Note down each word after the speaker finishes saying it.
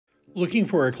Looking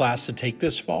for a class to take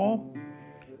this fall?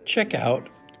 Check out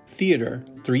Theater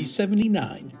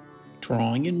 379,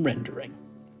 Drawing and Rendering.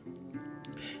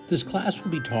 This class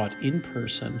will be taught in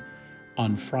person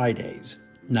on Fridays,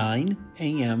 9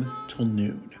 a.m. till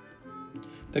noon.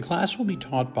 The class will be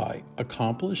taught by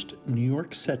accomplished New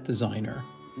York set designer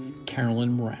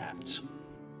Carolyn Mraz.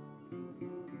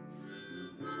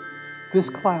 This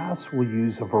class will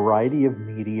use a variety of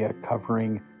media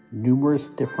covering numerous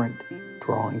different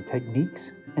drawing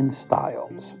techniques and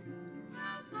styles.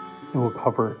 It will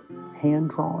cover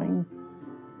hand drawing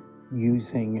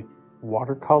using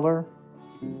watercolor,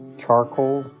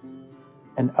 charcoal,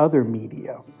 and other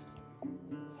media.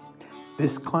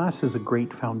 This class is a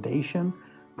great foundation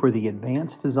for the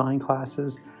advanced design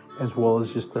classes as well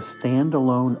as just a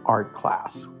standalone art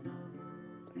class.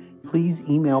 Please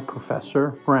email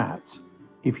Professor Mraz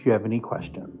if you have any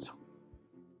questions.